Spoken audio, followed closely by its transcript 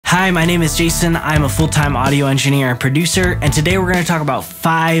Hi, my name is Jason. I'm a full-time audio engineer and producer, and today we're going to talk about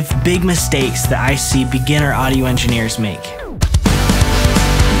 5 big mistakes that I see beginner audio engineers make.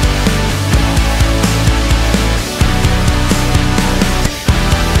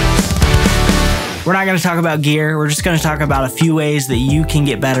 We're not going to talk about gear, we're just going to talk about a few ways that you can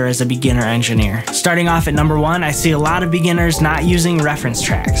get better as a beginner engineer. Starting off at number 1, I see a lot of beginners not using reference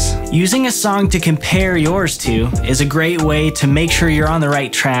tracks. Using a song to compare yours to is a great way to make sure you're on the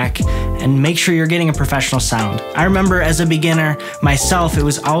right track and make sure you're getting a professional sound. I remember as a beginner myself, it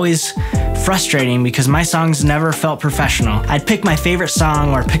was always frustrating because my songs never felt professional. I'd pick my favorite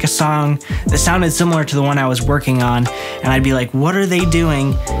song or pick a song that sounded similar to the one I was working on, and I'd be like, what are they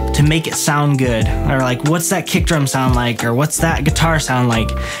doing to make it sound good? Or like, what's that kick drum sound like? Or what's that guitar sound like?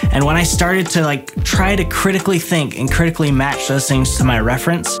 And when I started to try to critically think and critically match those things to my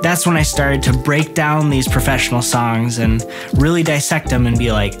reference, that's when I started to break down these professional songs and really dissect them and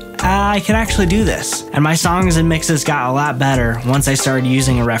be like, I can actually do this. And my songs and mixes got a lot better once I started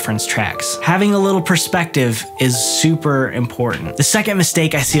using a reference tracks. Having a little perspective is super important. The second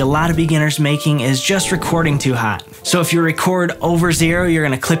mistake I see a lot of beginners making is just recording too hot. So if you record over 0, you're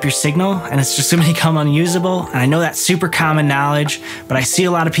gonna clip your signal and it's just gonna become unusable. And I know that's super common knowledge, but I see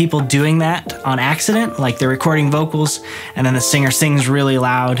a lot of people doing that on accident, like they're recording vocals and then the singer sings really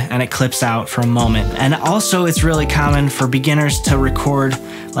loud and it clips out for a moment. And also it's really common for beginners to record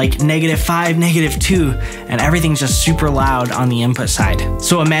like -5, -2, and everything's just super loud on the input side.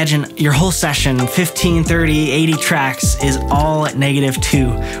 So imagine your whole session, 15, 30, 80 tracks is all at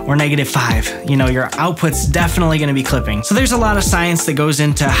 -2 or -5. You know, your output's definitely gonna be clipping. So there's a lot of science that goes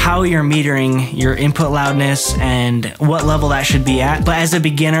into how you're metering your input loudness and what level that should be at. But as a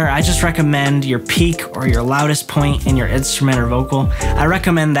beginner, I just recommend your peak or your loudest point in your instrument or vocal. I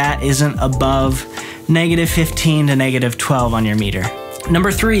recommend that isn't above -15 to -12 on your meter.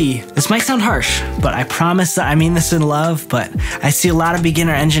 Number 3, this might sound harsh, but I promise that I mean this in love, but I see a lot of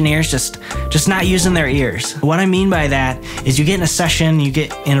beginner engineers just not using their ears. What I mean by that is you get in a session, you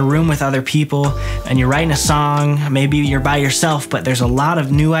get in a room with other people, and you're writing a song, maybe you're by yourself, but there's a lot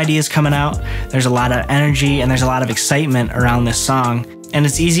of new ideas coming out, there's a lot of energy, and there's a lot of excitement around this song, and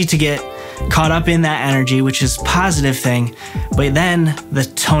it's easy to get caught up in that energy, which is a positive thing, but then the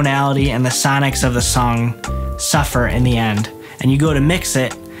tonality and the sonics of the song suffer in the end. And you go to mix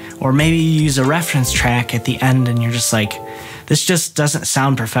it, or maybe you use a reference track at the end and you're just like, this just doesn't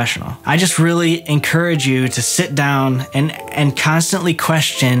sound professional. I just really encourage you to sit down and constantly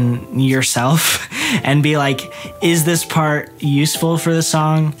question yourself and be like, is this part useful for the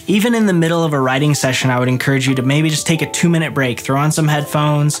song? Even in the middle of a writing session, I would encourage you to maybe just take a 2-minute break, throw on some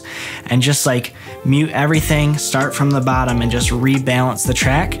headphones and just mute everything, start from the bottom and just rebalance the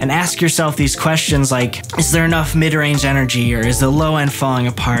track and ask yourself these questions like, is there enough mid-range energy or is the low end falling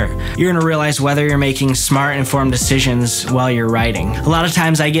apart? You're gonna realize whether you're making smart, informed decisions while you're writing. A lot of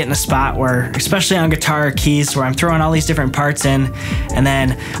times I get in a spot where, especially on guitar or keys, where I'm throwing all these different parts in and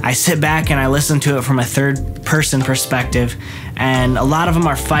then I sit back and I listen to it from a third-person perspective, and a lot of them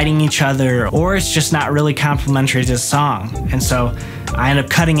are fighting each other or it's just not really complimentary to the song, and so I end up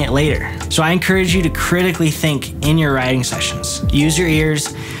cutting it later. So I encourage you to critically think in your writing sessions. Use your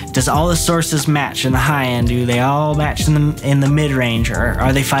ears. Does all the sources match in the high end? Do they all match in the mid-range, or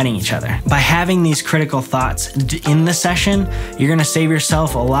are they fighting each other? By having these critical thoughts in the session, you're gonna save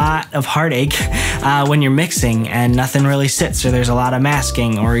yourself a lot of heartache when you're mixing and nothing really sits, or there's a lot of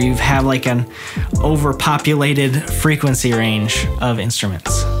masking, or you have an overpopulated frequency range of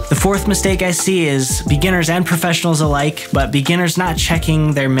instruments. The 4th mistake I see is beginners and professionals alike, but beginners not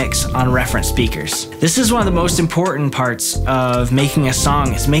checking their mix on reference speakers. This is one of the most important parts of making a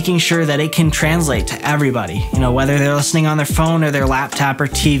song, is making sure that it can translate to everybody. You know, whether they're listening on their phone or their laptop or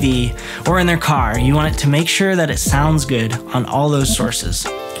TV or in their car, you want it to make sure that it sounds good on all those sources.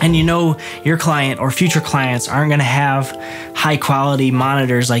 And you know your client or future clients aren't gonna have high quality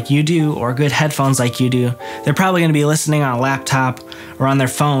monitors like you do or good headphones like you do. They're probably gonna be listening on a laptop or on their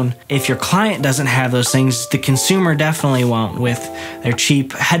phone. If your client doesn't have those things, the consumer definitely won't with their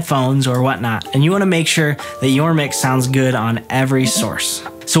cheap headphones or whatnot. And you wanna make sure that your mix sounds good on every source.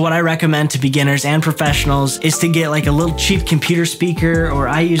 So what I recommend to beginners and professionals is to get a little cheap computer speaker, or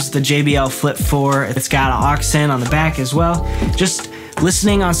I use the JBL Flip 4. It's got an aux in on the back as well. Just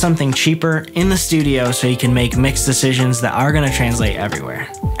listening on something cheaper in the studio so you can make mix decisions that are gonna translate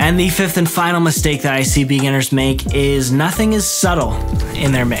everywhere. And the 5th and final mistake that I see beginners make is nothing is subtle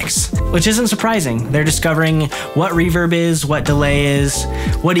in their mix, which isn't surprising. They're discovering what reverb is, what delay is,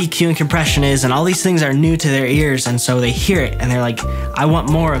 what EQ and compression is, and all these things are new to their ears, and so they hear it and they're like, I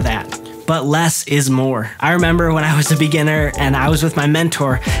want more of that. but less is more. I remember when I was a beginner and I was with my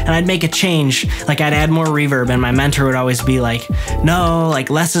mentor and I'd make a change, like I'd add more reverb, and my mentor would always be like, no, like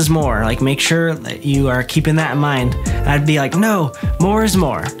less is more, like make sure that you are keeping that in mind. And I'd be like, no, more is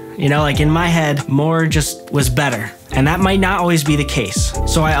more. You know, like in my head, more just was better. And that might not always be the case.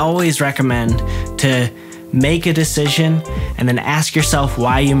 So I always recommend to make a decision and then ask yourself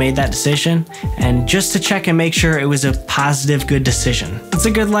why you made that decision, and just to check and make sure it was a positive, good decision. It's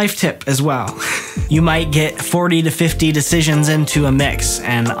a good life tip as well. You might get 40 to 50 decisions into a mix,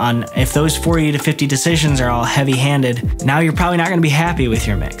 and if those 40 to 50 decisions are all heavy-handed, now you're probably not gonna be happy with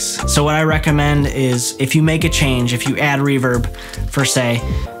your mix. So what I recommend is, if you make a change, if you add reverb for say,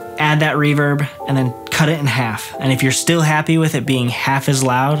 add that reverb and then cut it in half. And if you're still happy with it being half as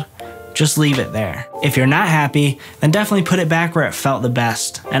loud, just leave it there. If you're not happy, then definitely put it back where it felt the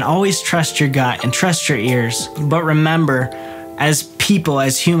best. And always trust your gut and trust your ears. But remember, as people,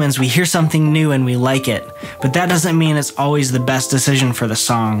 as humans, we hear something new and we like it. But that doesn't mean it's always the best decision for the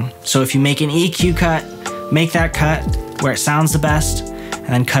song. So if you make an EQ cut, make that cut where it sounds the best, and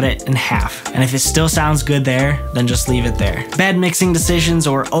then cut it in half. And if it still sounds good there, then just leave it there. Bad mixing decisions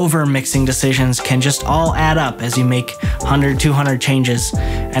or over mixing decisions can just all add up as you make 100, 200 changes,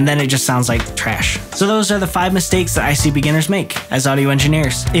 and then it just sounds like trash. So those are the 5 mistakes that I see beginners make as audio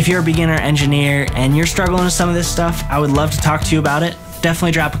engineers. If you're a beginner engineer and you're struggling with some of this stuff, I would love to talk to you about it.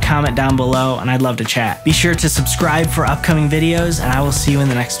 Definitely drop a comment down below and I'd love to chat. Be sure to subscribe for upcoming videos, and I will see you in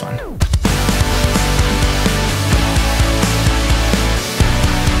the next one.